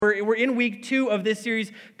We're in week 2 of this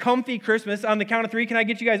series, Comfy Christmas. On the count of 3, can I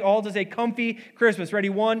get you guys all to say Comfy Christmas? Ready?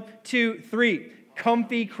 1, 2, 3.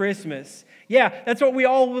 Comfy Christmas. Yeah, that's what we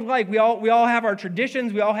all would like. We all have our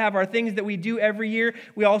traditions. We all have our things that we do every year.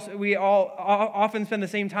 We all often spend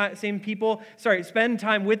spend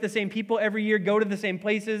time with the same people every year. Go to the same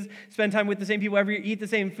places. Spend time with the same people every year. Eat the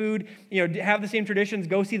same food. Have the same traditions.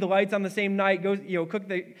 Go see the lights on the same night. Go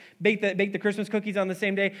bake the Christmas cookies on the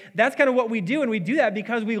same day. That's kind of what we do, and we do that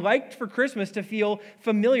because we like for Christmas to feel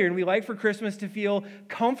familiar, and we like for Christmas to feel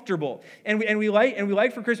comfortable, and we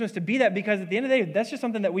like for Christmas to be that because at the end of the day, that's just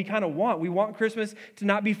something that we kind of want. We want Christmas to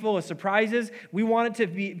not be full of surprises. We want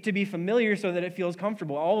it to be familiar so that it feels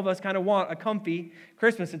comfortable. All of us kind of want a comfy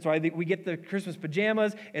Christmas. It's why we get the Christmas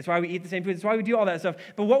pajamas. It's why we eat the same food. It's why we do all that stuff.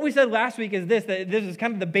 But what we said last week is that this is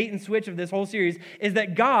kind of the bait and switch of this whole series, is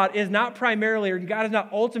that God is not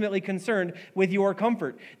ultimately concerned with your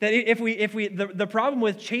comfort. That the problem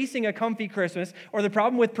with chasing a comfy Christmas, or the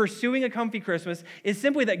problem with pursuing a comfy Christmas, is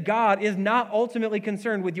simply that God is not ultimately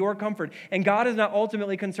concerned with your comfort, and God is not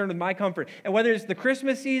ultimately concerned with my comfort. And whether it's the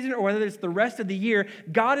Christmas season or whether it's the rest of the year,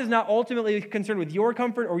 God is not ultimately concerned with your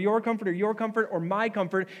comfort or your comfort or your comfort or my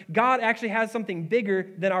comfort. God actually has something bigger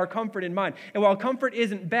than our comfort in mind. And while comfort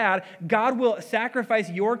isn't bad, God will sacrifice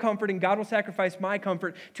your comfort and God will sacrifice my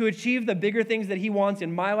comfort to achieve the bigger things that He wants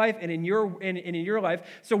in my life and in your life.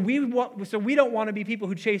 So we don't want to be people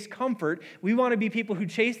who chase comfort. We want to be people who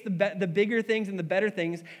chase the bigger things and the better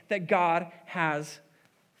things that God has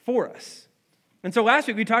for us. And so last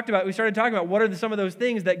week we started talking about what are some of those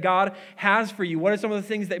things that God has for you. What are some of the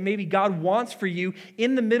things that maybe God wants for you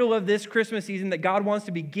in the middle of this Christmas season, that God wants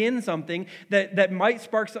to begin something that might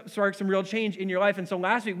spark some real change in your life. And so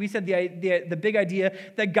last week we said the big idea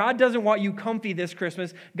that God doesn't want you comfy this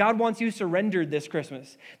Christmas. God wants you surrendered this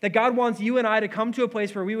Christmas. That God wants you and I to come to a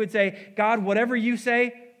place where we would say, God, whatever you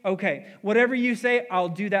say, okay. Whatever you say, I'll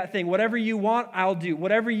do that thing. Whatever you want, I'll do.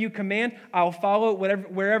 Whatever you command, I'll follow.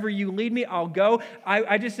 Wherever you lead me, I'll go.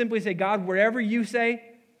 I just simply say, God, wherever you say,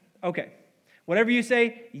 okay. Whatever you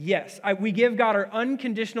say, yes. We give God our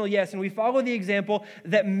unconditional yes, and we follow the example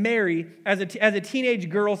that Mary, as a teenage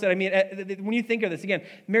girl said. I mean, when you think of this, again,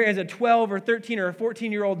 Mary as a 12 or 13 or a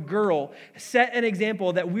 14-year-old girl set an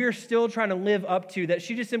example that we're still trying to live up to, that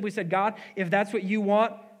she just simply said, God, if that's what you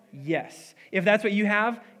want, yes. If that's what you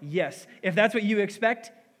have, yes. If that's what you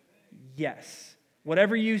expect, yes.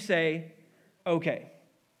 Whatever you say, okay.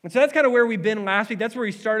 And so that's kind of where we've been last week. That's where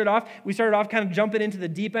we started off. We started off kind of jumping into the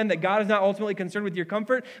deep end, that God is not ultimately concerned with your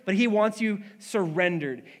comfort, but He wants you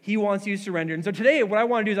surrendered. He wants you surrendered. And so today what I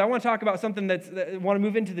want to do is I want to talk about something I want to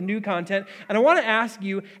move into the new content. And I want to ask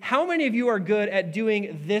you, how many of you are good at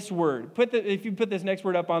doing this word? If you put this next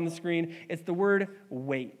word up on the screen, it's the word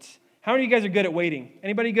wait. How many of you guys are good at waiting?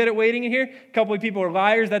 Anybody good at waiting in here? A couple of people are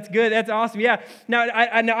liars. That's good. That's awesome. Yeah. Now,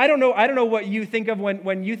 I don't know what you think of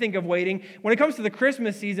when you think of waiting. When it comes to the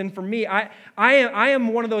Christmas season, for me, I am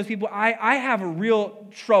one of those people. I have real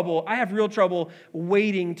trouble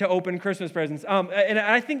waiting to open Christmas presents. And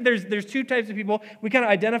I think there's two types of people. We kind of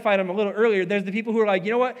identified them a little earlier. There's the people who are like, you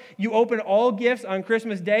know what? You open all gifts on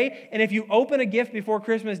Christmas Day, and if you open a gift before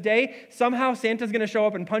Christmas Day, somehow Santa's going to show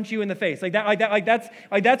up and punch you in the face.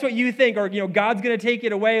 That's what you think, or God's going to take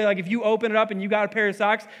it away. Like if you open it up and you got a pair of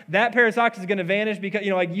socks, that pair of socks is going to vanish because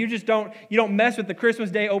you don't mess with the Christmas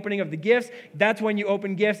Day opening of the gifts. That's when you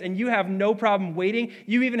open gifts, and you have no problem waiting.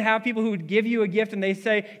 You even have people who would give you a gift and they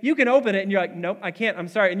say you can open it, and you're like, nope, I can't. I'm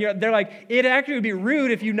sorry. And they're like, it actually would be rude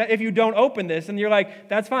if you don't open this, and you're like,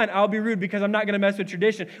 that's fine. I'll be rude because I'm not going to mess with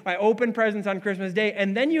tradition. I open presents on Christmas Day,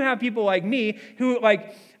 and then you have people like me who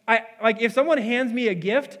if someone hands me a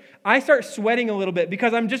gift, I start sweating a little bit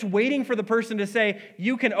because I'm just waiting for the person to say,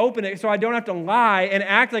 you can open it, so I don't have to lie and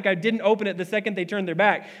act like I didn't open it the second they turn their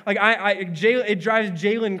back. It drives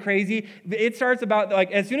Jalen crazy. It starts about,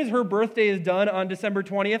 as soon as her birthday is done on December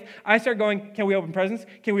 20th, I start going, can we open presents?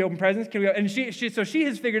 Can we open presents? And she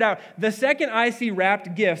has figured out, the second I see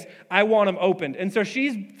wrapped gifts, I want them opened. And so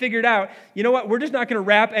she's figured out, you know what, we're just not going to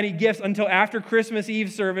wrap any gifts until after Christmas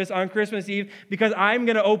Eve service on Christmas Eve, because I'm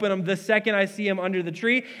going to open them the second I see them under the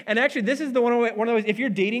tree. And actually, this is one of the ways, if you're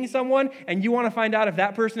dating someone and you want to find out if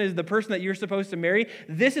that person is the person that you're supposed to marry,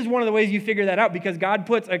 this is one of the ways you figure that out, because God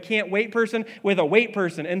puts a can't wait person with a wait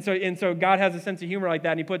person. And so God has a sense of humor like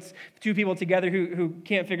that, and He puts two people together who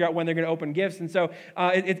can't figure out when they're going to open gifts. And so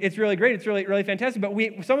it's really great. It's really, really fantastic. But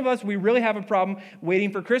some of us, we really have a problem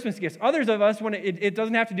waiting for Christmas gifts. Others of us, when it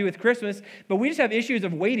doesn't have to do with Christmas, but we just have issues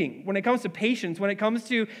of waiting. When it comes to patience, when it comes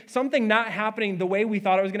to something not happening the way we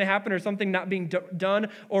thought it was going to happen, or something not being done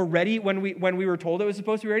or ready when we were told it was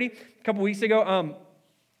supposed to be ready. A couple weeks ago,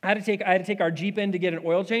 I had to take our Jeep in to get an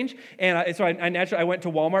oil change, and so I naturally went to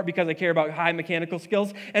Walmart because I care about high mechanical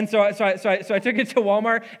skills, and so I took it to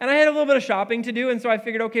Walmart, and I had a little bit of shopping to do, and so I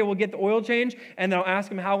figured, okay, we'll get the oil change, and then I'll ask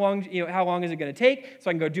them how long is it going to take, so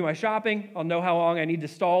I can go do my shopping. I'll know how long I need to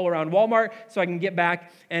stall around Walmart, so I can get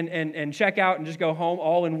back and check out and just go home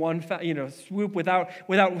all in one swoop without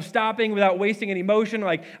stopping, without wasting any motion.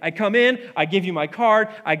 Like I come in, I give you my card,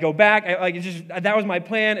 I go back. That was my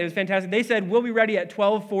plan. It was fantastic. They said we'll be ready at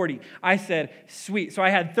 12:40. I said, sweet. So I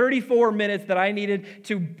had 34 minutes that I needed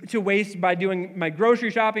to waste by doing my grocery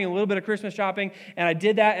shopping, a little bit of Christmas shopping, and I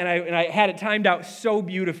did that, and I had it timed out so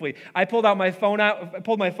beautifully. I pulled my phone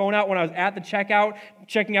out when I was at the checkout,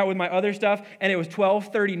 checking out with my other stuff, and it was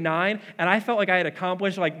 12:39, and I felt like I had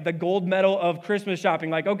accomplished like the gold medal of Christmas shopping.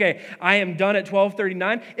 Like, okay, I am done at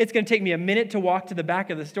 12:39. It's going to take me a minute to walk to the back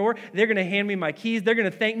of the store. They're going to hand me my keys. They're going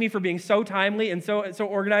to thank me for being so timely and so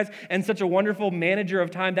organized and such a wonderful manager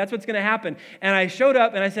of time. That's what's going to happen. And I showed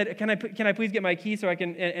up and I said, can I please get my key so I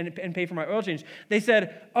can and pay for my oil change? They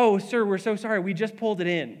said, oh, sir, we're so sorry. We just pulled it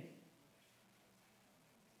in.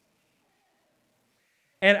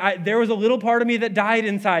 And there was a little part of me that died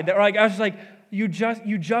inside. That I was just like, you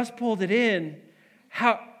just pulled it in.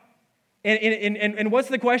 How? And what's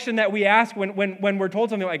the question that we ask when we're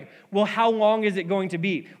told something like, well, how long is it going to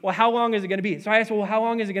be? Well, how long is it going to be? So I asked, well, how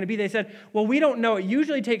long is it going to be? They said, well, we don't know. It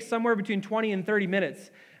usually takes somewhere between 20 and 30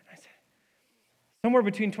 minutes. Somewhere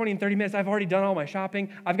between 20 and 30 minutes, I've already done all my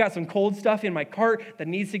shopping. I've got some cold stuff in my cart that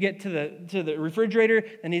needs to get to the refrigerator,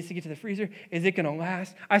 that needs to get to the freezer. Is it going to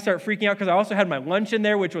last? I start freaking out because I also had my lunch in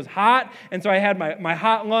there, which was hot. And so I had my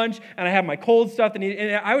hot lunch, and I had my cold stuff. And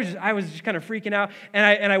I was just kind of freaking out.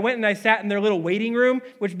 And I went and I sat in their little waiting room,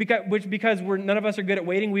 which because none of us are good at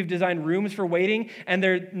waiting, we've designed rooms for waiting, and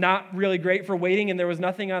they're not really great for waiting, and there was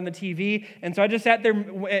nothing on the TV. And so I just sat there,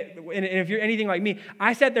 and if you're anything like me,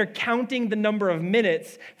 I sat there counting the number of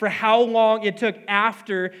minutes for how long it took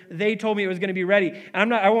after they told me it was going to be ready.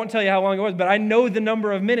 And I won't tell you how long it was, but I know the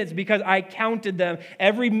number of minutes because I counted them.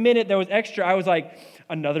 Every minute that was extra, I was like,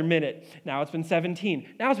 another minute. Now it's been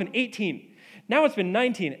 17. Now it's been 18. Now it's been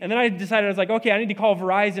 19. And then I decided, I was like, okay, I need to call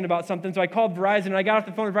Verizon about something. So I called Verizon, and I got off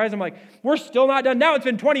the phone with Verizon. I'm like, we're still not done. Now it's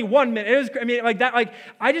been 21 minutes.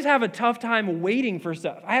 I just have a tough time waiting for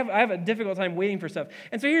stuff. I have a difficult time waiting for stuff.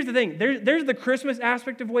 And so here's the thing. There's the Christmas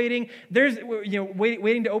aspect of waiting. There's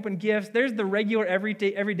waiting to open gifts. There's the regular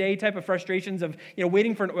everyday type of frustrations of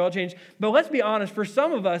waiting for an oil change. But let's be honest, for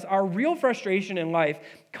some of us, our real frustration in life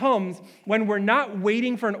comes when we're not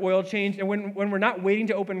waiting for an oil change and when we're not waiting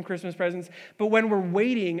to open Christmas presents, but when we're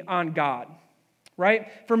waiting on God, right?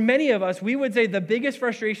 For many of us, we would say the biggest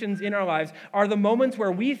frustrations in our lives are the moments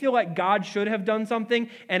where we feel like God should have done something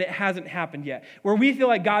and it hasn't happened yet, where we feel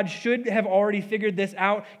like God should have already figured this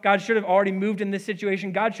out, God should have already moved in this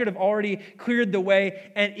situation, God should have already cleared the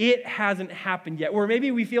way, and it hasn't happened yet, or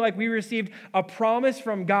maybe we feel like we received a promise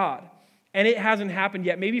from God and it hasn't happened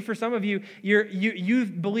yet. Maybe for some of you,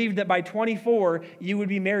 you've believed that by 24, you would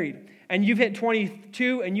be married. And you've hit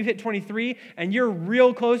 22, and you've hit 23, and you're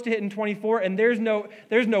real close to hitting 24, and there's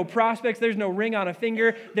no prospects, there's no ring on a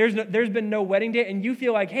finger, there's been no wedding date, and you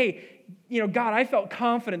feel like, hey, God, I felt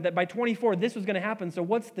confident that by 24 this was going to happen, so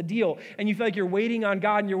what's the deal? And you feel like you're waiting on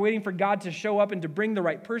God, and you're waiting for God to show up and to bring the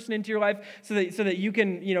right person into your life so that you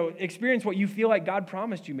can, experience what you feel like God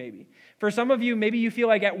promised you maybe. For some of you, maybe you feel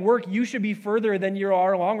like at work you should be further than you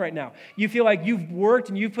are along right now. You feel like you've worked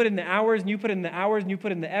and you've put in the hours and you put in the hours and you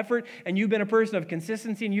put in the effort and you've been a person of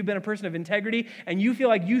consistency and you've been a person of integrity and you feel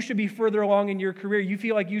like you should be further along in your career. You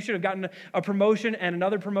feel like you should have gotten a promotion and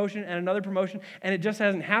another promotion and another promotion and it just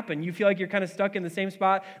hasn't happened. You feel like you're kind of stuck in the same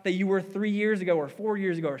spot that you were 3 years ago or 4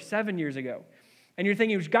 years ago or 7 years ago. And you're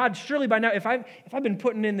thinking, God, surely by now, if I've been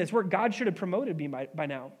putting in this work, God should have promoted me by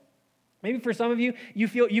now. Maybe for some of you, you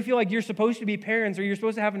feel like you're supposed to be parents or you're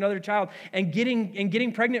supposed to have another child, and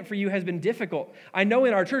getting pregnant for you has been difficult. I know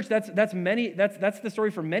in our church that's the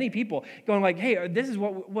story for many people, going like, hey, this is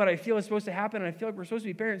what I feel is supposed to happen, and I feel like we're supposed to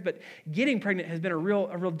be parents, but getting pregnant has been a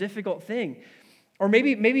real difficult thing. Or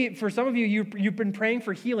maybe for some of you, you've been praying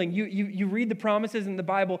for healing. You read the promises in the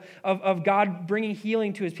Bible of God bringing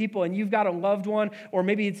healing to his people, and you've got a loved one, or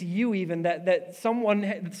maybe it's you even, that someone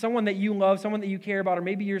that you love, someone that you care about, or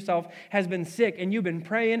maybe yourself has been sick, and you've been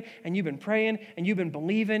praying, and you've been praying, and you've been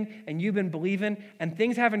believing, and you've been believing, and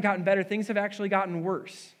things haven't gotten better. Things have actually gotten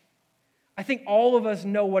worse. I think all of us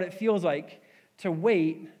know what it feels like to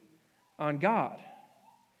wait on God.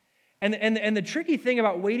 And the tricky thing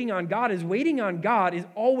about waiting on God is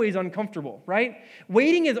always uncomfortable, right?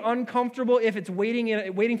 Waiting is uncomfortable if it's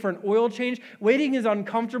waiting for an oil change. Waiting is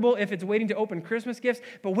uncomfortable if it's waiting to open Christmas gifts.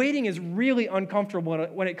 But waiting is really uncomfortable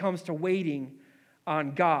when it comes to waiting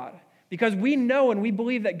on God. Because we know and we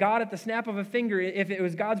believe that God, at the snap of a finger, if it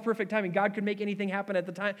was God's perfect timing, God could make anything happen at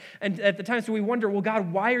the time. And at the time, so we wonder, well,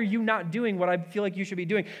 God, why are you not doing what I feel like you should be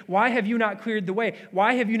doing? Why have you not cleared the way?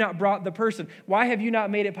 Why have you not brought the person? Why have you not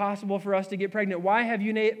made it possible for us to get pregnant? Why have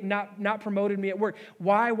you not promoted me at work?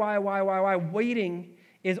 Why? Waiting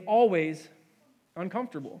is always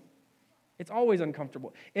uncomfortable. It's always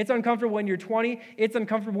uncomfortable. It's uncomfortable when you're 20. It's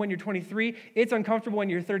uncomfortable when you're 23. It's uncomfortable when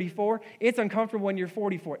you're 34. It's uncomfortable when you're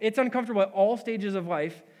 44. It's uncomfortable at all stages of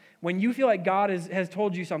life. When you feel like God has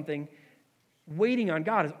told you something, waiting on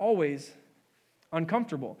God is always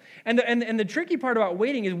uncomfortable. And the tricky part about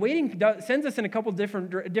waiting is sends us in a couple different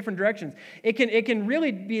directions. It can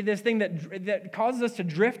really be this thing that causes us to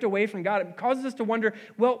drift away from God. It causes us to wonder,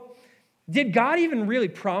 well, did God even really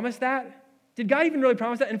promise that? Did God even really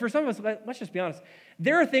promise that? And for some of us, let's just be honest.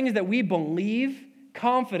 There are things that we believe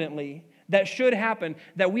confidently that should happen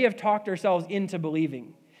that we have talked ourselves into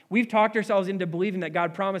believing. We've talked ourselves into believing that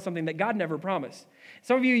God promised something that God never promised.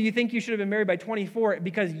 Some of you think you should have been married by 24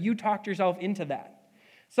 because you talked yourself into that.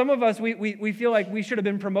 Some of us, we feel like we should have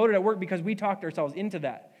been promoted at work because we talked ourselves into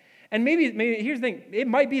that. And maybe here's the thing. It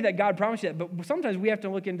might be that God promised you that, but sometimes we have to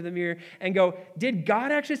look into the mirror and go, did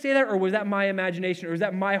God actually say that, or was that my imagination, or was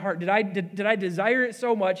that my heart? Did I desire it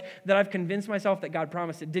so much that I've convinced myself that God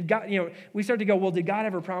promised it? Did God, we start to go, well, did God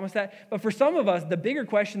ever promise that? But for some of us, the bigger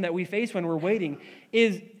question that we face when we're waiting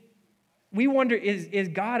is, we wonder, is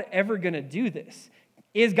God ever going to do this?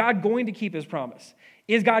 Is God going to keep his promise?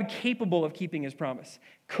 Is God capable of keeping his promise?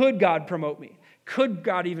 Could God promote me? Could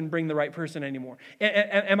God even bring the right person anymore?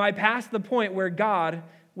 Am I past the point where God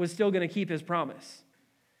was still going to keep his promise?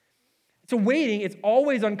 So waiting, it's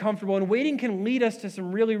always uncomfortable, and waiting can lead us to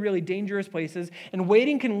some really, really dangerous places, and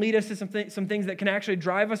waiting can lead us to some things that can actually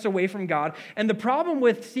drive us away from God. And the problem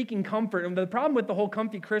with seeking comfort, and the problem with the whole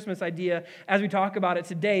comfy Christmas idea as we talk about it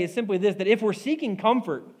today is simply this, that if we're seeking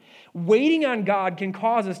comfort, waiting on God can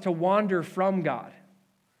cause us to wander from God.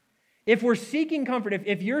 If we're seeking comfort,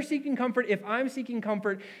 if you're seeking comfort, if I'm seeking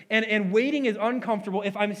comfort, and waiting is uncomfortable,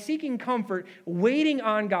 if I'm seeking comfort, waiting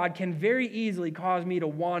on God can very easily cause me to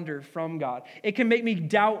wander from God. It can make me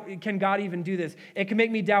doubt, can God even do this? It can make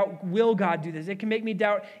me doubt, will God do this? It can make me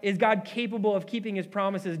doubt, is God capable of keeping his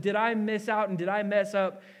promises? Did I miss out and did I mess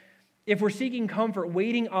up? If we're seeking comfort,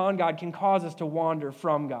 waiting on God can cause us to wander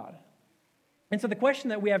from God. And so the question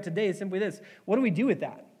that we have today is simply this: what do we do with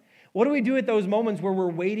that? What do we do at those moments where we're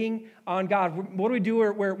waiting on God? What do we do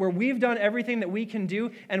where we've done everything that we can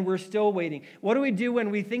do and we're still waiting? What do we do when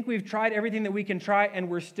we think we've tried everything that we can try and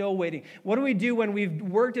we're still waiting? What do we do when we've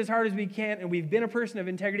worked as hard as we can and we've been a person of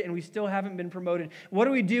integrity and we still haven't been promoted? What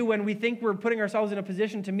do we do when we think we're putting ourselves in a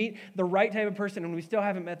position to meet the right type of person and we still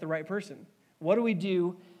haven't met the right person? What do we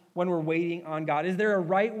do when we're waiting on God? Is there a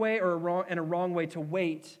right way or a wrong way to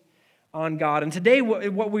wait on God? And today,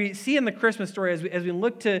 what we see in the Christmas story as we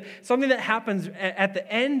look to something that happens at the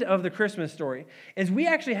end of the Christmas story is we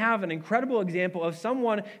actually have an incredible example of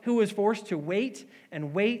someone who was forced to wait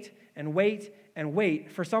and wait and wait and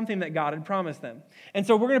wait for something that God had promised them. And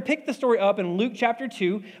so we're going to pick the story up in Luke chapter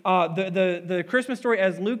 2. The Christmas story,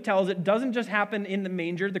 as Luke tells it, doesn't just happen in the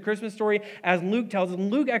manger. The Christmas story, as Luke tells it,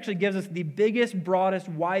 Luke actually gives us the biggest, broadest,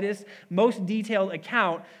 widest, most detailed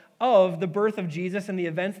account of the birth of Jesus and the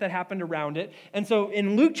events that happened around it. And so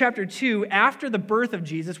in Luke chapter 2, after the birth of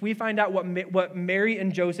Jesus, we find out what Mary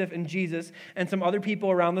and Joseph and Jesus and some other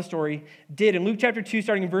people around the story did. In Luke chapter 2,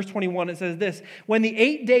 starting in verse 21, it says this: when the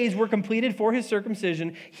 8 days were completed for his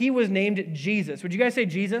circumcision, he was named Jesus. Would you guys say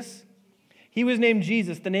Jesus? He was named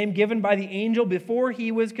Jesus, the name given by the angel before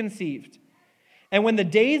he was conceived. And when the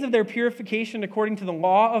days of their purification according to the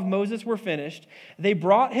law of Moses were finished, they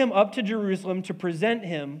brought him up to Jerusalem to present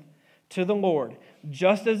him to the Lord,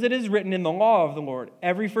 just as it is written in the law of the Lord.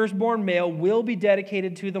 Every firstborn male will be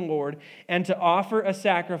dedicated to the Lord, and to offer a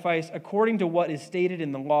sacrifice according to what is stated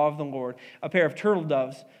in the law of the Lord, a pair of turtle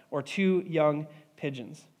doves or 2 young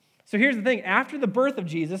pigeons. So here's the thing. After the birth of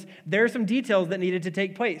Jesus, there are some details that needed to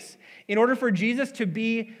take place. In order for Jesus to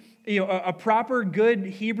be a proper, good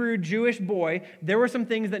Hebrew Jewish boy, there were some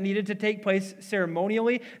things that needed to take place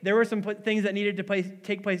ceremonially. There were some things that needed to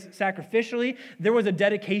take place sacrificially. There was a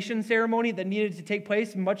dedication ceremony that needed to take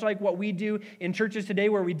place, much like what we do in churches today,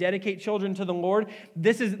 where we dedicate children to the Lord.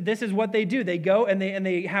 This is what they do. They go and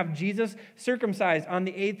they have Jesus circumcised on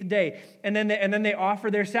the 8th day, and then they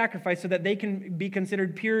offer their sacrifice so that they can be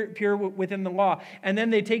considered pure within the law. And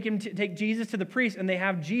then they take Jesus to the priest, and they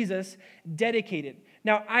have Jesus dedicated.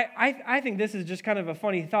 Now, I think this is just kind of a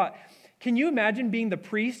funny thought. Can you imagine being the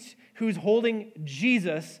priest who's holding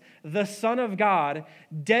Jesus, the Son of God,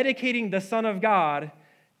 dedicating the Son of God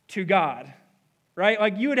to God? Right?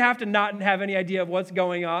 Like, you would have to not have any idea of what's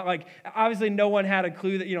going on. Like, obviously no one had a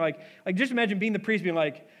clue that, like just imagine being the priest being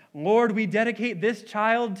like, Lord, we dedicate this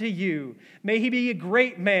child to you. May he be a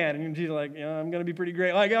great man. And she's like, yeah, I'm going to be pretty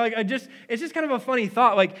great. It's just kind of a funny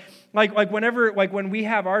thought. When we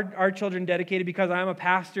have our children dedicated, because I'm a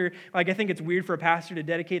pastor, I think it's weird for a pastor to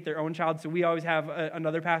dedicate their own child. So we always have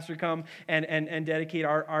another pastor come and dedicate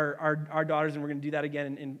our daughters. And we're going to do that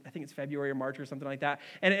again in I think it's February or March or something like that.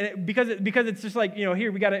 And because it's just like,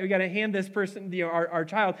 here we got to hand this person, our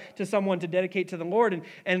child, to someone to dedicate to the Lord.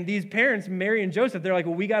 And these parents, Mary and Joseph, they're like,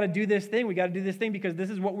 well, we got to do this thing. We got to do this thing because this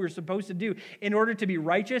is what we're supposed to do. In order to be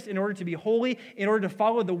righteous, in order to be holy, in order to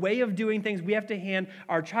follow the way of doing things, we have to hand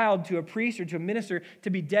our child to a priest or to a minister to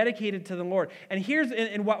be dedicated to the Lord.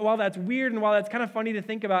 And while that's weird and while that's kind of funny to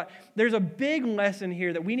think about, there's a big lesson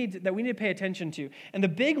here that we need to pay attention to. And the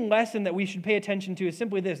big lesson that we should pay attention to is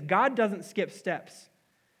simply this: God doesn't skip steps.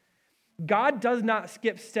 God does not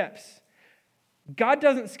skip steps. God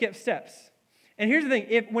doesn't skip steps. And here's the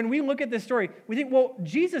thing, when we look at this story, we think, well,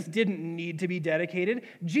 Jesus didn't need to be dedicated.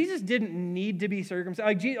 Jesus didn't need to be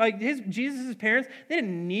circumcised. Jesus' parents, they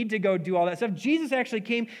didn't need to go do all that stuff. Jesus actually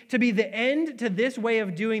came to be the end to this way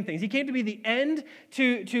of doing things. He came to be the end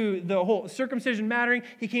to the whole circumcision mattering.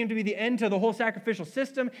 He came to be the end to the whole sacrificial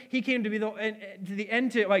system. He came to be the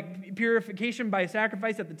end to purification by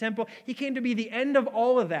sacrifice at the temple. He came to be the end of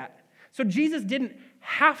all of that. So Jesus didn't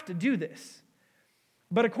have to do this.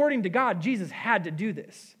 But according to God, Jesus had to do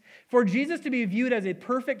this. For Jesus to be viewed as a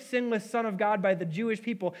perfect, sinless Son of God by the Jewish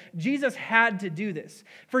people, Jesus had to do this.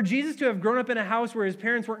 For Jesus to have grown up in a house where his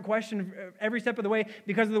parents weren't questioned every step of the way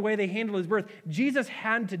because of the way they handled his birth, Jesus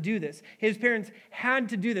had to do this. His parents had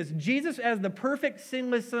to do this. Jesus, as the perfect,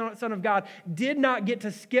 sinless Son of God, did not get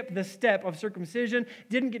to skip the step of circumcision,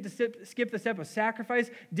 didn't get to skip the step of sacrifice,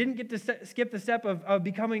 didn't get to skip the step of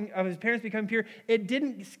his parents becoming pure.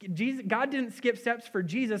 God didn't skip steps for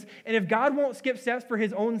Jesus, and if God won't skip steps for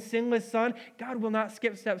his own sinless Son, God will not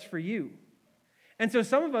skip steps for you. And so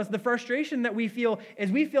some of us, the frustration that we feel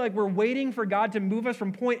is we feel like we're waiting for God to move us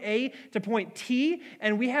from point A to point T,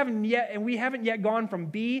 and we haven't yet gone from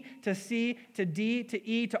B to C to D to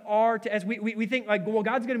E to R to S. We think like, well,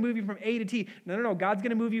 God's going to move you from A to T. No. God's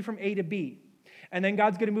going to move you from A to B. And then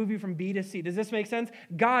God's going to move you from B to C. Does this make sense?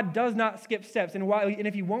 God does not skip steps. And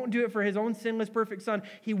if he won't do it for his own sinless, perfect Son,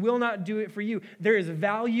 he will not do it for you. There is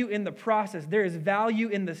value in the process. There is value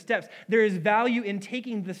in the steps. There is value in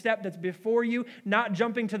taking the step that's before you, not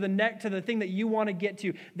jumping to the thing that you want to get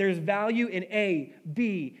to. There's value in A,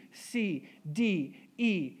 B, C, D,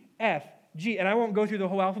 E, F, G. And I won't go through the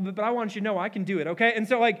whole alphabet, but I want you to know I can do it, okay? And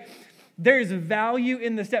so there's value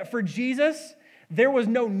in the step. For Jesus, there was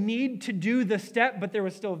no need to do the step, but there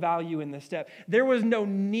was still value in the step. There was no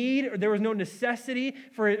need, or there was no necessity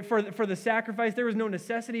for the sacrifice. There was no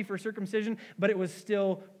necessity for circumcision, but it was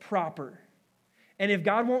still proper. And if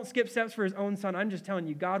God won't skip steps for his own Son, I'm just telling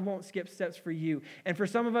you, God won't skip steps for you. And for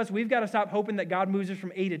some of us, we've got to stop hoping that God moves us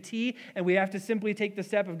from A to T, and we have to simply take the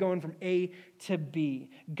step of going from A to B.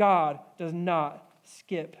 God does not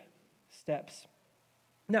skip steps.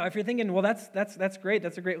 Now, if you're thinking, well, that's great,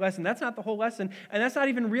 that's a great lesson, that's not the whole lesson, and that's not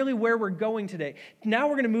even really where we're going today. Now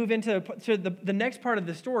we're going to move into the next part of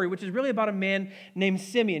the story, which is really about a man named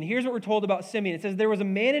Simeon. Here's what we're told about Simeon. It says, there was a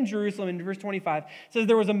man in Jerusalem, in verse 25, it says,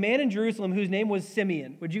 there was a man in Jerusalem whose name was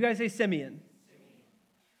Simeon. Would you guys say Simeon?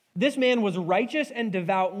 This man was righteous and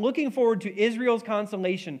devout, looking forward to Israel's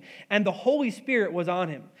consolation, and the Holy Spirit was on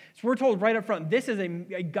him. So we're told right up front, this is a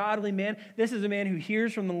godly man. This is a man who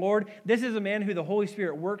hears from the Lord. This is a man who the Holy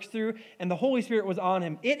Spirit works through, and the Holy Spirit was on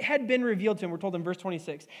him. It had been revealed to him, we're told in verse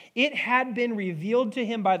 26, it had been revealed to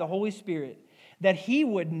him by the Holy Spirit that he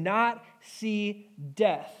would not see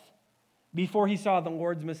death before he saw the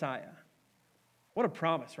Lord's Messiah. What a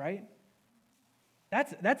promise, right?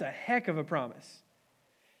 That's a heck of a promise.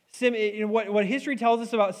 What history tells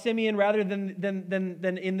us about Simeon, rather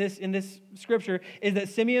than in this scripture, is that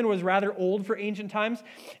Simeon was rather old for ancient times.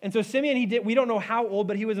 And so Simeon, we don't know how old,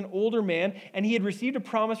 but he was an older man, and he had received a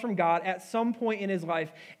promise from God at some point in his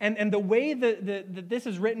life. And the way that this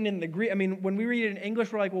is written in the Greek, I mean, when we read it in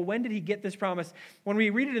English, we're like, well, when did he get this promise? When we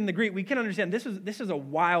read it in the Greek, we can understand this is a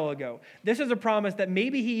while ago. This is a promise that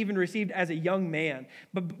maybe he even received as a young man,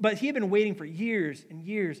 but he had been waiting for years and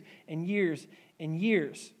years and years and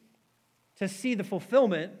years to see the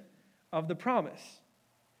fulfillment of the promise.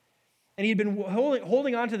 And he'd been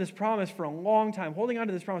holding on to this promise for a long time, holding on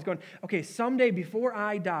to this promise, going, okay, someday before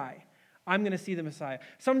I die, I'm going to see the Messiah.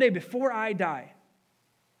 Someday before I die,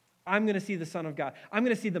 I'm going to see the Son of God. I'm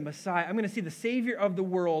going to see the Messiah. I'm going to see the Savior of the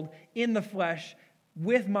world in the flesh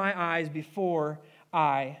with my eyes before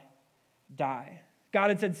I die. God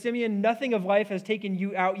had said, Simeon, nothing of life has taken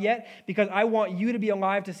you out yet, because I want you to be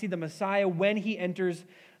alive to see the Messiah when he enters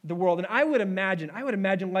the world. And I would imagine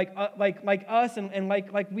like us and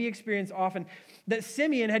like we experience often, that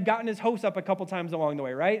Simeon had gotten his hopes up a couple times along the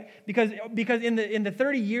way, right? Because in the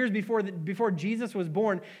 30 years before Jesus was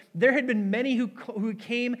born, there had been many who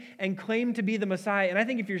came and claimed to be the Messiah. And I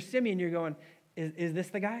think if you're Simeon, you're going, is this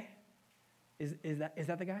the guy? Is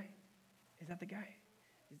that the guy? Is that the guy?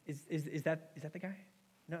 Is that the guy?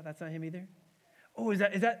 No, that's not him either. Oh, is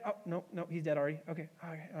that? Oh, no, he's dead already. Okay, all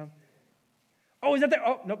right. Oh, is that there?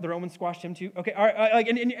 Oh, nope, the Romans squashed him too. Okay, all right,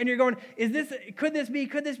 and you're going, could this be?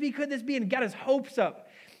 And got his hopes up.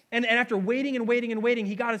 And after waiting and waiting and waiting,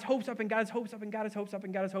 he got his hopes up and got his hopes up and got his hopes up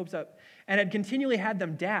and got his hopes up, and had continually had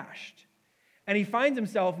them dashed. And he finds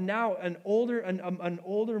himself now an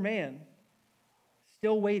older man,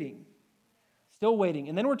 still waiting.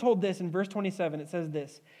 And then we're told this in verse 27, it says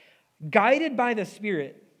this, guided by the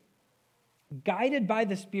Spirit,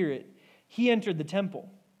 he entered the temple.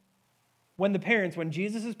 When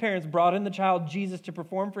Jesus' parents brought in the child Jesus to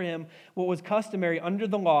perform for him what was customary under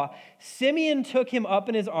the law, Simeon took him up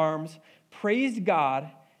in his arms, praised God,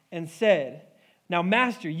 and said, now,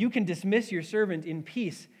 Master, you can dismiss your servant in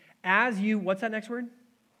peace as you, what's that next word?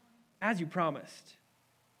 As you promised.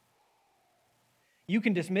 You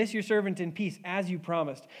can dismiss your servant in peace as you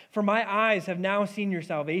promised. For my eyes have now seen your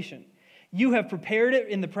salvation. You have prepared it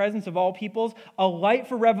in the presence of all peoples, a light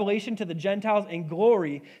for revelation to the Gentiles and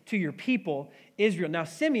glory to your people, Israel. Now,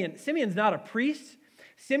 Simeon's not a priest.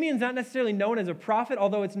 Simeon's not necessarily known as a prophet,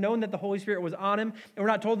 although it's known that the Holy Spirit was on him. And we're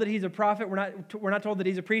not told that he's a prophet. We're not told that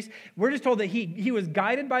he's a priest. We're just told that he was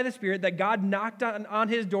guided by the Spirit, that God knocked on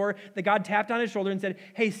his door, that God tapped on his shoulder and said,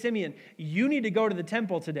 hey, Simeon, you need to go to the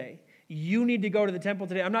temple today. You need to go to the temple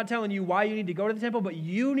today. I'm not telling you why you need to go to the temple, but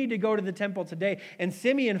you need to go to the temple today. And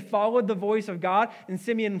Simeon followed the voice of God, and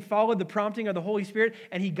Simeon followed the prompting of the Holy Spirit,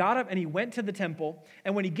 and he got up and he went to the temple.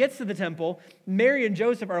 And when he gets to the temple, Mary and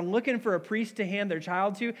Joseph are looking for a priest to hand their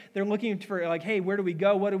child to. They're looking for, like, hey, where do we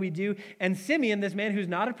go? What do we do? And Simeon, this man who's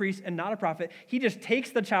not a priest and not a prophet, he just takes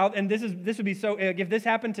the child, and this would be so, if this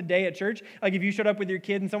happened today at church, like if you showed up with your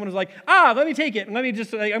kid and someone was like, let me take it, and let me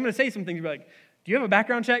just, I'm going to say some things, you'd be like, do you have a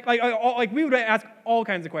background check? Like we would ask all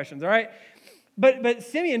kinds of questions, all right? But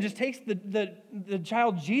Simeon just takes the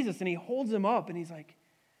child Jesus and he holds him up and he's like,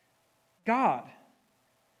 God,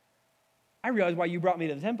 I realize why you brought me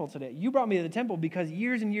to the temple today. You brought me to the temple because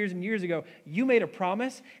years and years and years ago, you made a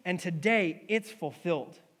promise and today it's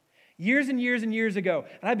fulfilled. Years and years and years ago,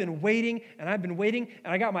 and I've been waiting, and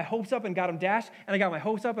I got my hopes up and got them dashed, and I got my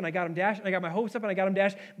hopes up and I got them dashed, and I got my hopes up and I got them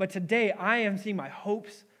dashed, but today I am seeing my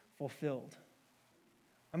hopes fulfilled.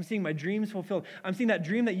 I'm seeing my dreams fulfilled. I'm seeing that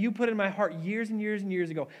dream that you put in my heart years and years and years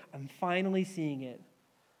ago. I'm finally seeing it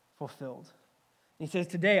fulfilled. And he says,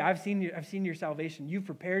 today I've seen your salvation. You've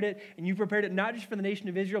prepared it, and you've prepared it not just for the nation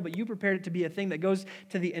of Israel, but you prepared it to be a thing that goes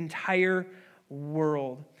to the entire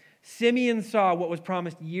world. Simeon saw what was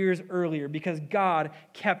promised years earlier because God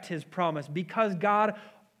kept his promise, because God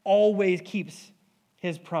always keeps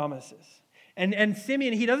his promises. And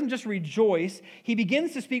Simeon, he doesn't just rejoice, he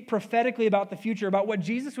begins to speak prophetically about the future, about what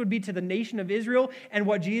Jesus would be to the nation of Israel and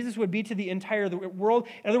what Jesus would be to the entire world.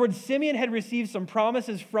 In other words, Simeon had received some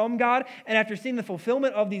promises from God, and after seeing the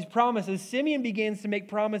fulfillment of these promises, Simeon begins to make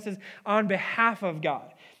promises on behalf of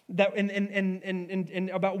God that and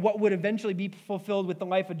about what would eventually be fulfilled with the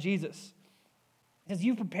life of Jesus. It says,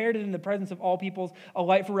 you've prepared it in the presence of all peoples, a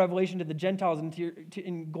light for revelation to the Gentiles and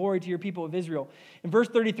in glory to your people of Israel. In verse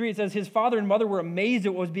 33, it says, his father and mother were amazed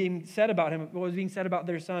at what was being said about him, what was being said about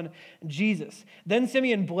their son, Jesus. Then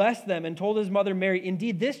Simeon blessed them and told his mother Mary,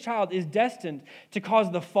 indeed, this child is destined to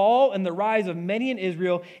cause the fall and the rise of many in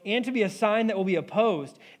Israel and to be a sign that will be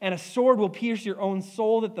opposed. And a sword will pierce your own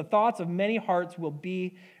soul, that the thoughts of many hearts will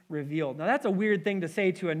be revealed. Now that's a weird thing to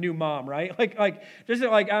say to a new mom, right?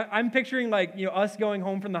 I'm picturing us going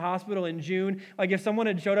home from the hospital in June. Like if someone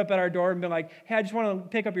had showed up at our door and been like, "Hey, I just want to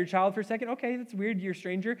pick up your child for a second." Okay, that's weird. You're a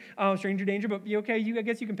stranger danger, but I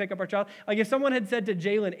guess you can pick up our child. Like if someone had said to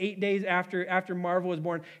Jalen 8 days after Marvel was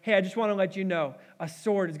born, "Hey, I just want to let you know a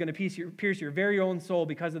sword is going to pierce your very own soul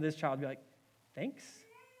because of this child," I'd be like, "Thanks."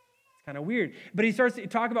 Kind of weird. But he starts to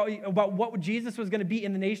talk about what Jesus was going to be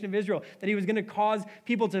in the nation of Israel, that he was going to cause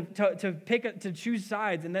people to choose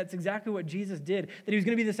sides, and that's exactly what Jesus did, that he was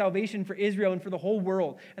going to be the salvation for Israel and for the whole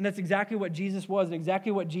world, and that's exactly what Jesus was and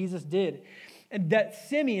exactly what Jesus did. And that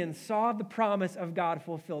Simeon saw the promise of God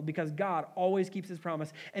fulfilled because God always keeps his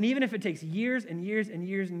promise. And even if it takes years and years and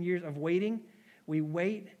years and years of waiting, we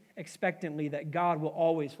wait expectantly that God will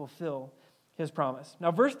always fulfill his promise.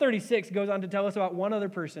 Now, verse 36 goes on to tell us about one other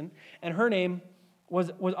person, and her name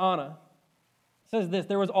was Anna. It says this: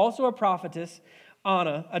 "There was also a prophetess,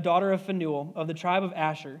 Anna, a daughter of Phanuel, of the tribe of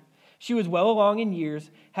Asher. She was well along in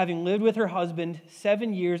years, having lived with her husband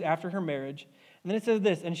 7 years after her marriage." And then it says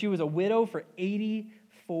this: "And she was a widow for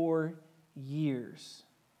 84 years."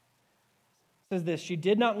 It says this: "She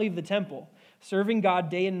did not leave the temple, serving God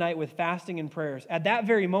day and night with fasting and prayers." At that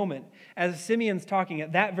very moment, as Simeon's talking,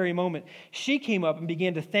 at that very moment, she came up and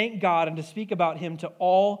began to thank God and to speak about him to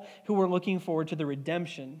all who were looking forward to the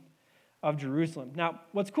redemption of Jerusalem. Now,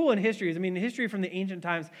 what's cool in history is, in history from the ancient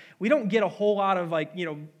times, we don't get a whole lot of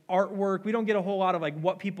artwork. We don't get a whole lot of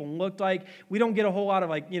what people looked like. We don't get a whole lot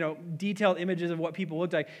of detailed images of what people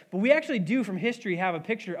looked like. But we actually do from history have a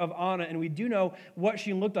picture of Anna, and we do know what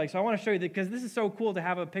she looked like. So I want to show you that because this is so cool to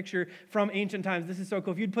have a picture from ancient times. This is so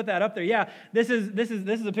cool. If you'd put that up there, yeah, this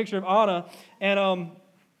is a picture of Anna, and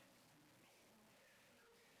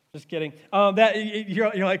just kidding.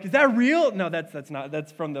 You're like, is that real? No, that's not.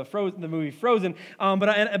 That's from the movie Frozen. But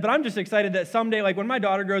I'm just excited that someday, when my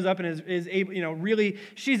daughter grows up and is able, really,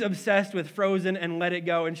 she's obsessed with Frozen and Let It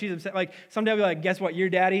Go, and she's obsessed. Someday I'll be like, guess what? Your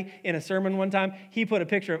daddy in a sermon one time, he put a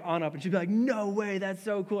picture of Anna up, and she'd be like, no way, that's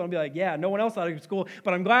so cool. And I'll be like, yeah, no one else thought it was cool,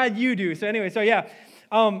 but I'm glad you do. So anyway, yeah.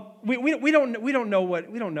 We don't know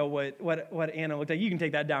what Anna looked like. You can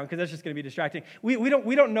take that down because that's just going to be distracting. We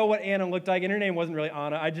don't know what Anna looked like, and her name wasn't really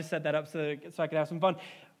Anna. I just set that up so I could have some fun.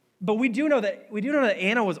 But we do know that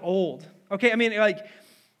Anna was old. Okay,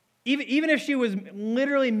 even if she was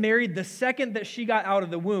literally married the second that she got out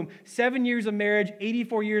of the womb, 7 years of marriage,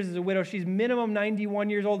 84 years as a widow, she's minimum 91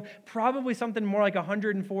 years old, probably something more like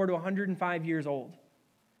 104 to 105 years old.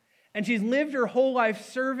 And she's lived her whole life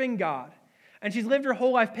serving God. And she's lived her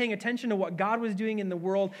whole life paying attention to what God was doing in the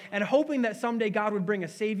world and hoping that someday God would bring a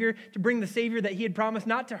Savior, to bring the Savior that he had promised,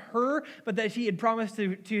 not to her, but that he had promised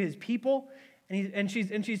to his people. And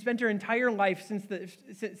she's spent her entire life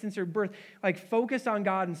since her birth, focused on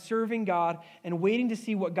God and serving God and waiting to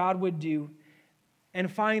see what God would do.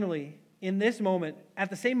 And finally, in this moment,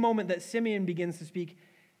 at the same moment that Simeon begins to speak,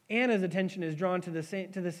 Anna's attention is drawn to the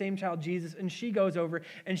same child, Jesus, and she goes over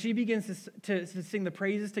and she begins to sing the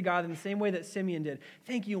praises to God in the same way that Simeon did.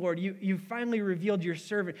 Thank you, Lord. You finally revealed your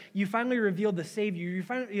servant. You finally revealed the Savior. You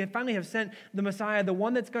finally have sent the Messiah, the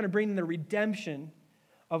one that's going to bring the redemption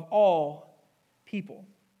of all people.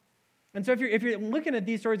 And so if you're looking at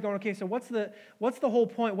these stories going, okay, so what's the whole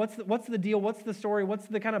point? What's the deal? What's the story? What's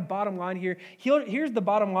the kind of bottom line here? Here's the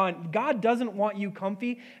bottom line. God doesn't want you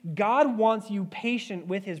comfy. God wants you patient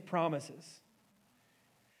with his promises.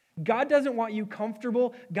 God doesn't want you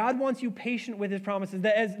comfortable. God wants you patient with his promises.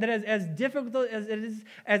 That as difficult as it is,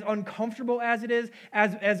 as uncomfortable as it is,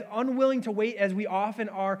 as unwilling to wait as we often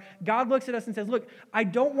are, God looks at us and says, look, I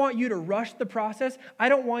don't want you to rush the process. I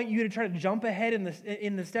don't want you to try to jump ahead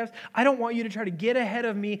in the steps. I don't want you to try to get ahead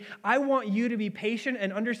of me. I want you to be patient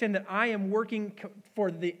and understand that I am working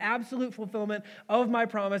for the absolute fulfillment of my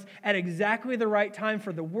promise at exactly the right time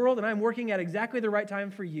for the world, and I'm working at exactly the right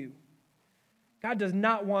time for you. God does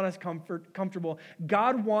not want us comfortable.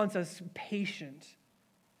 God wants us patient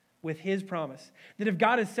with his promise. That if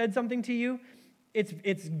God has said something to you, it's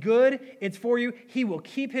good, it's for you. He will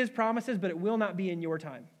keep his promises, but it will not be in your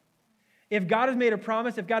time. If God has made a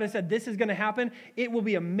promise, if God has said this is going to happen, it will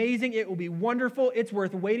be amazing, it will be wonderful, it's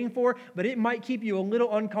worth waiting for, but it might keep you a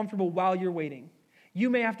little uncomfortable while you're waiting. You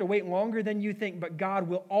may have to wait longer than you think, but God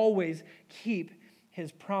will always keep his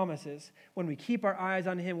promises when we keep our eyes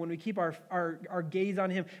on him, when we keep our gaze on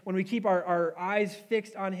him, when we keep our eyes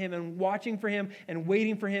fixed on him and watching for him and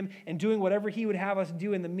waiting for him and doing whatever he would have us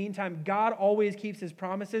do in the meantime. God always keeps his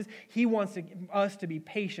promises. He wants us to be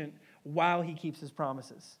patient while he keeps his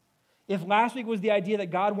promises. If last week was the idea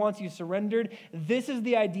that God wants you surrendered, this is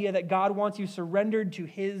the idea that God wants you surrendered to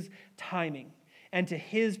his timing. and to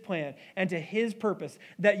his plan and to his purpose.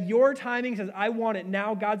 That your timing says, I want it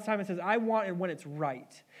now. God's timing says, I want it when it's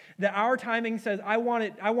right. That our timing says, I want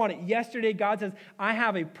it yesterday. God says, I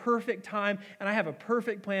have a perfect time and I have a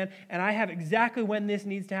perfect plan and I have exactly when this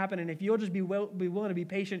needs to happen. And if you'll just be willing to be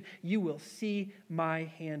patient, you will see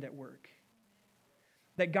my hand at work.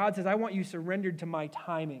 That God says, I want you surrendered to my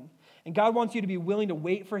timing. And God wants you to be willing to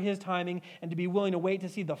wait for his timing and to be willing to wait to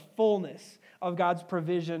see the fullness of God's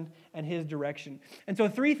provision and his direction. And so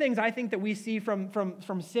 3 things I think that we see from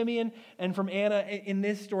Simeon and from Anna in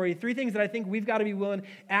this story, 3 things that I think we've got to be willing,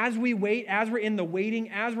 as we wait, as we're in the waiting,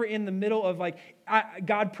 as we're in the middle of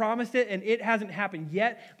God promised it and it hasn't happened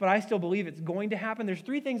yet, but I still believe it's going to happen. There's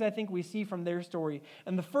 3 things I think we see from their story.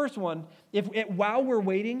 And the first one, while we're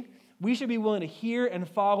waiting, we should be willing to hear and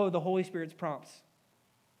follow the Holy Spirit's prompts.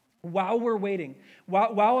 While we're waiting,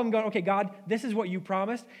 while I'm going, okay, God, this is what you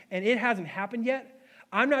promised, and it hasn't happened yet,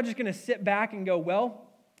 I'm not just going to sit back and go, well,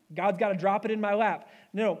 God's got to drop it in my lap.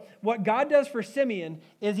 No, what God does for Simeon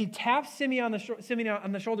is he taps Simeon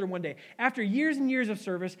on the shoulder one day. After years and years of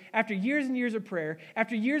service, after years and years of prayer,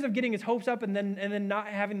 after years of getting his hopes up and then not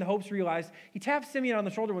having the hopes realized, he taps Simeon on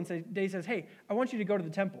the shoulder one day and says, hey, I want you to go to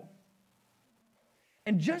the temple.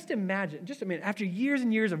 And just imagine, after years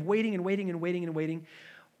and years of waiting and waiting and waiting and waiting,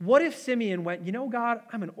 what if Simeon went, you know, God,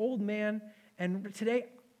 I'm an old man, and today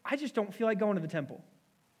I just don't feel like going to the temple.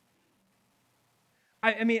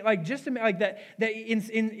 I mean, like, just like that.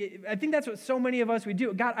 I think that's what so many of us would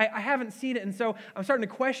do. God, I haven't seen it, and so I'm starting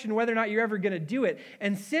to question whether or not you're ever going to do it.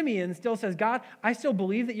 And Simeon still says, God, I still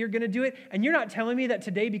believe that you're going to do it, and you're not telling me that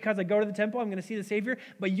today because I go to the temple, I'm going to see the Savior,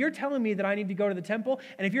 but you're telling me that I need to go to the temple,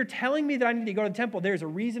 and if you're telling me that I need to go to the temple, there's a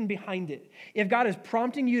reason behind it. If God is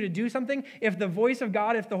prompting you to do something, if the voice of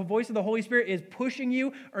God, if the voice of the Holy Spirit is pushing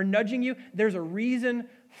you or nudging you, there's a reason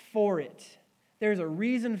for it. There's a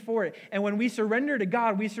reason for it. And when we surrender to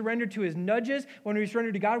God, we surrender to his nudges. When we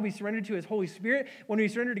surrender to God, we surrender to his Holy Spirit. When we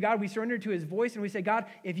surrender to God, we surrender to his voice. And we say, God,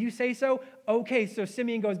 if you say so, okay. So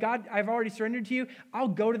Simeon goes, God, I've already surrendered to you. I'll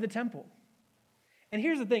go to the temple. And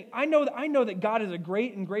here's the thing. I know that God is a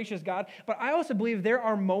great and gracious God, but I also believe there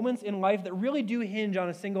are moments in life that really do hinge on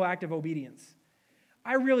a single act of obedience.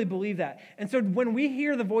 I really believe that. And so when we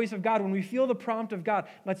hear the voice of God, when we feel the prompt of God,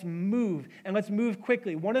 let's move, and let's move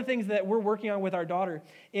quickly. One of the things that we're working on with our daughter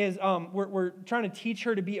is we're trying to teach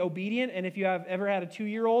her to be obedient. And if you have ever had a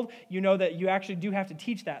 2-year-old, you know that you actually do have to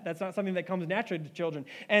teach that. That's not something that comes naturally to children.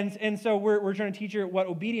 And so we're trying to teach her what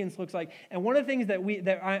obedience looks like. And one of the things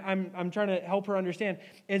that I'm trying to help her understand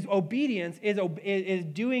is obedience is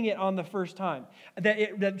doing it on the first time.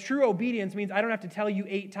 That true obedience means I don't have to tell you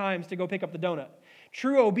 8 times to go pick up the donut.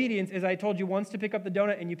 True obedience is I told you once to pick up the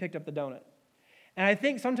donut and you picked up the donut. And I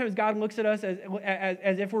think sometimes God looks at us as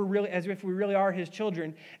if we really are his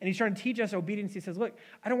children, and he's trying to teach us obedience. He says, look,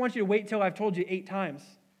 I don't want you to wait till I've told you 8 times.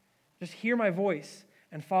 Just hear my voice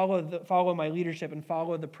and follow my leadership and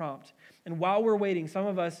follow the prompt. And while we're waiting, some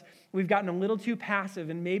of us, we've gotten a little too passive,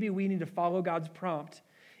 and maybe we need to follow God's prompt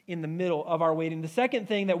in the middle of our waiting. The second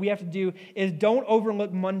thing that we have to do is don't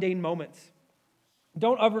overlook mundane moments.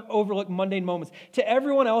 Don't overlook mundane moments. To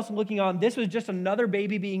everyone else looking on, this was just another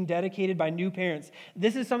baby being dedicated by new parents.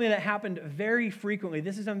 This is something that happened very frequently.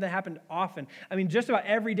 This is something that happened often. I mean, just about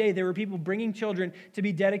every day there were people bringing children to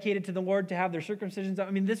be dedicated to the Lord, to have their circumcisions.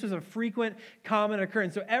 I mean, this was a frequent, common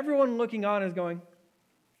occurrence. So everyone looking on is going,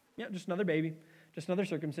 yeah, just another baby. Just another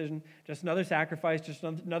circumcision, just another sacrifice, just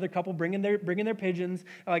another couple bringing their pigeons,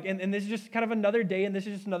 and this is just kind of another day, and this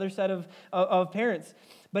is just another set of parents.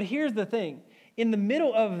 But here's the thing. In the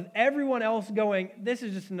middle of everyone else going, this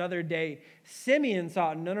is just another day, Simeon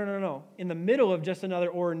saw, no. In the middle of just another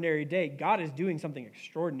ordinary day, God is doing something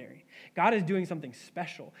extraordinary. God is doing something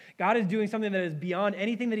special. God is doing something that is beyond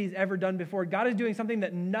anything that he's ever done before. God is doing something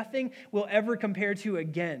that nothing will ever compare to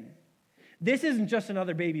again. This isn't just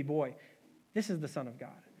another baby boy. This is the Son of God.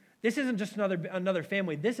 This isn't just another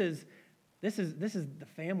family. This is the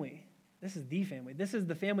family. This is the family. This is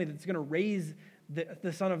the family that's going to raise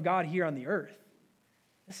the Son of God here on the earth.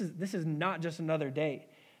 This is not just another day.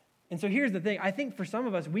 And so here's the thing. I think for some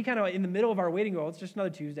of us, we kind of, in the middle of our waiting go, it's just another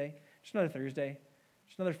Tuesday, just another Thursday,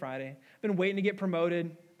 just another Friday. I've been waiting to get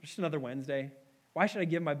promoted, just another Wednesday. Why should I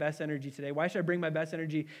give my best energy today? Why should I bring my best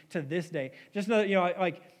energy to this day? Just another,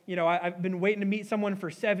 I've been waiting to meet someone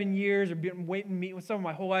for 7 years, or been waiting to meet with someone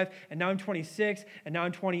my whole life, and now I'm 26, and now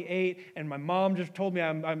I'm 28, and my mom just told me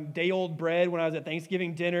I'm day-old bread when I was at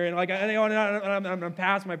Thanksgiving dinner, and I'm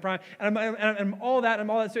past my prime, and I'm all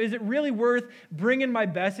that. So is it really worth bringing my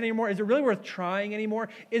best anymore? Is it really worth trying anymore?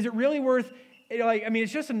 Is it really worth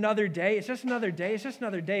It's just another day. It's just another day. It's just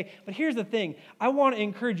another day. But here's the thing. I want to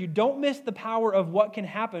encourage you. Don't miss the power of what can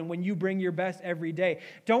happen when you bring your best every day.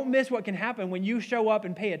 Don't miss what can happen when you show up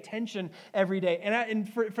and pay attention every day.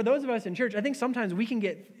 And for those of us in church, I think sometimes we can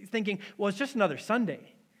get thinking, well, it's just another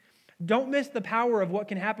Sunday. Don't miss the power of what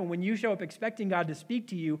can happen when you show up expecting God to speak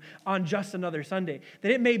to you on just another Sunday.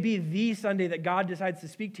 That it may be the Sunday that God decides to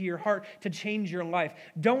speak to your heart to change your life.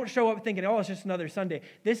 Don't show up thinking, oh, it's just another Sunday.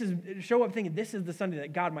 Show up thinking, this is the Sunday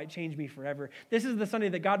that God might change me forever. This is the Sunday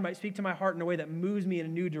that God might speak to my heart in a way that moves me in a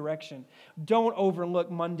new direction. Don't overlook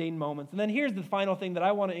mundane moments. And then here's the final thing that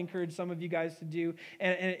I want to encourage some of you guys to do.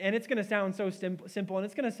 And it's going to sound so simple, and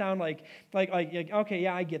it's going to sound like, okay,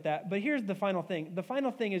 yeah, I get that. But here's the final thing. The final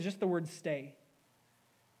thing is just the word stay.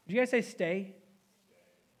 Did you guys say stay?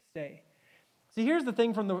 Stay. See, here's the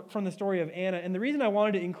thing from the story of Anna, and the reason I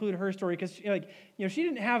wanted to include her story, because she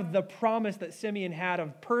didn't have the promise that Simeon had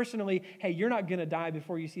of personally, hey, you're not going to die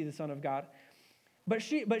before you see the Son of God. But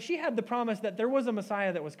she had the promise that there was a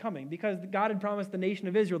Messiah that was coming, because God had promised the nation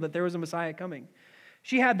of Israel that there was a Messiah coming.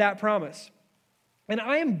 She had that promise. And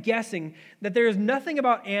I am guessing that there is nothing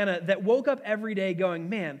about Anna that woke up every day going,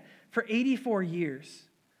 man, for 84 years,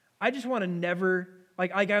 I just want to never,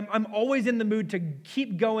 I'm always in the mood to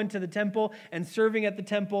keep going to the temple and serving at the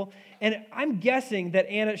temple. And I'm guessing that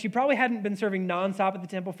Anna, she probably hadn't been serving nonstop at the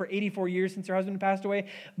temple for 84 years since her husband passed away,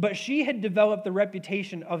 but she had developed the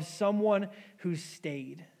reputation of someone who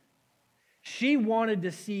stayed. She wanted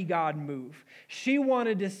to see God move. She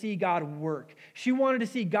wanted to see God work. She wanted to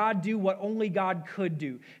see God do what only God could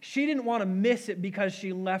do. She didn't want to miss it because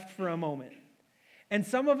she left for a moment. And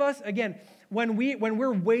some of us, again, when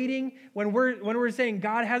we're waiting, when we're saying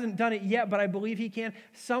God hasn't done it yet, but I believe He can,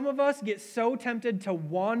 some of us get so tempted to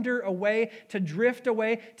wander away, to drift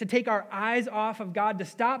away, to take our eyes off of God, to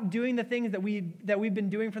stop doing the things that we've been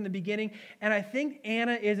doing from the beginning. And I think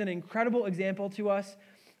Anna is an incredible example to us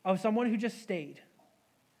of someone who just stayed.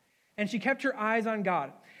 And she kept her eyes on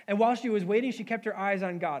God. And while she was waiting, she kept her eyes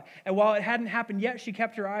on God. And while it hadn't happened yet, she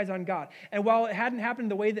kept her eyes on God. And while it hadn't happened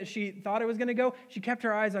the way that she thought it was going to go, she kept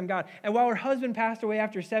her eyes on God. And while her husband passed away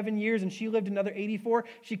after 7 years and she lived another 84,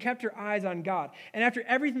 she kept her eyes on God. And after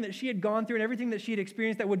everything that she had gone through and everything that she had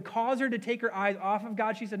experienced that would cause her to take her eyes off of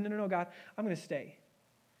God, she said, no, God, I'm going to stay.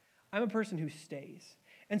 I'm a person who stays.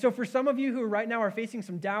 And so for some of you who right now are facing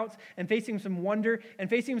some doubts and facing some wonder and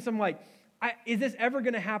facing some is this ever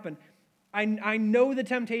going to happen? I know the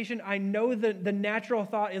temptation. I know the natural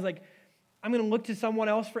thought is I'm going to look to someone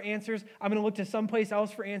else for answers. I'm going to look to someplace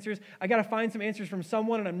else for answers. I got to find some answers from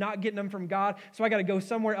someone, and I'm not getting them from God, so I got to go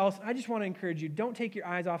somewhere else. I just want to encourage you, don't take your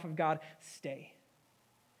eyes off of God. Stay.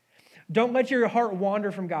 Don't let your heart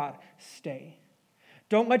wander from God. Stay.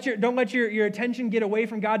 Don't let your attention get away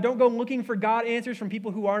from God. Don't go looking for God answers from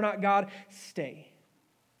people who are not God. Stay.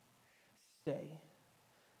 Stay.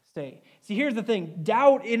 Stay. See, here's the thing.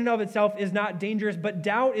 Doubt in and of itself is not dangerous, but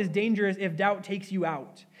doubt is dangerous if doubt takes you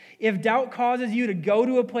out. If doubt causes you to go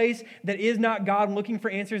to a place that is not God, looking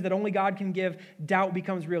for answers that only God can give, doubt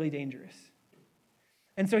becomes really dangerous.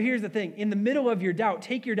 And so here's the thing. In the middle of your doubt,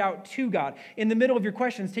 take your doubt to God. In the middle of your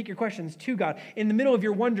questions, take your questions to God. In the middle of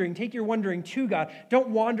your wondering, take your wondering to God. Don't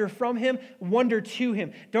wander from Him, wander to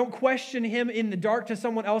Him. Don't question Him in the dark to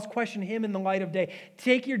someone else, question Him in the light of day.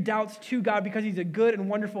 Take your doubts to God because He's a good and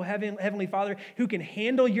wonderful Heavenly Father who can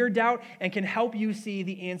handle your doubt and can help you see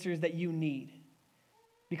the answers that you need.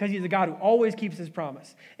 Because He's a God who always keeps His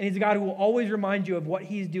promise. And He's a God who will always remind you of what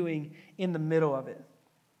He's doing in the middle of it.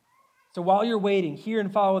 So while you're waiting, hear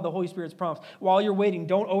and follow the Holy Spirit's prompts. While you're waiting,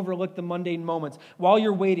 don't overlook the mundane moments. While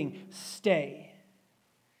you're waiting, stay.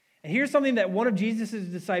 And here's something that one of Jesus'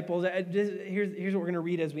 disciples, here's what we're going to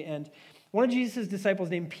read as we end. One of Jesus' disciples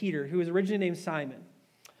named Peter, who was originally named Simon,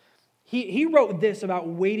 he wrote this about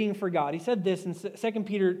waiting for God. He said this in 2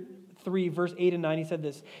 Peter 3, verse 8 and 9. He said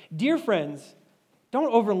this, "Dear friends,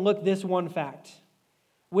 don't overlook this one fact.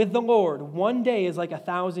 With the Lord, one day is like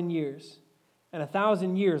 1,000 years. And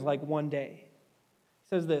 1,000 years like one day." It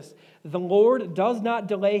says this, "The Lord does not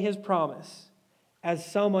delay His promise, as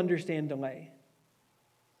some understand delay,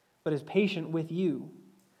 but is patient with you,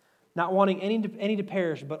 not wanting any to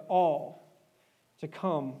perish, but all to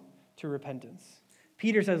come to repentance."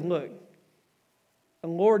 Peter says, look, the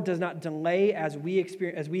Lord does not delay as we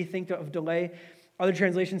think of delay. Other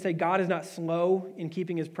translations say God is not slow in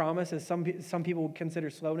keeping His promise, as some people would consider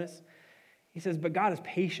slowness. He says, but God is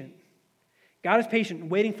patient. God is patient,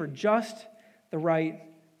 waiting for just the right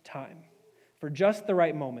time, for just the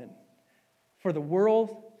right moment, for the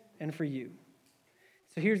world and for you.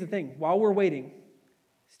 So here's the thing. While we're waiting,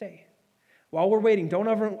 stay. While we're waiting, don't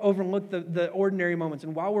overlook the ordinary moments.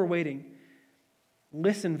 And while we're waiting,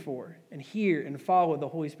 listen for, and hear and follow the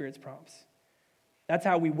Holy Spirit's prompts. That's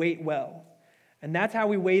how we wait well. And that's how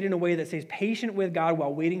we wait in a way that stays patient with God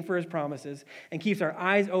while waiting for his promises and keeps our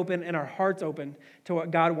eyes open and our hearts open to what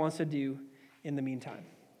God wants to do in the meantime.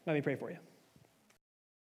 Let me pray for you.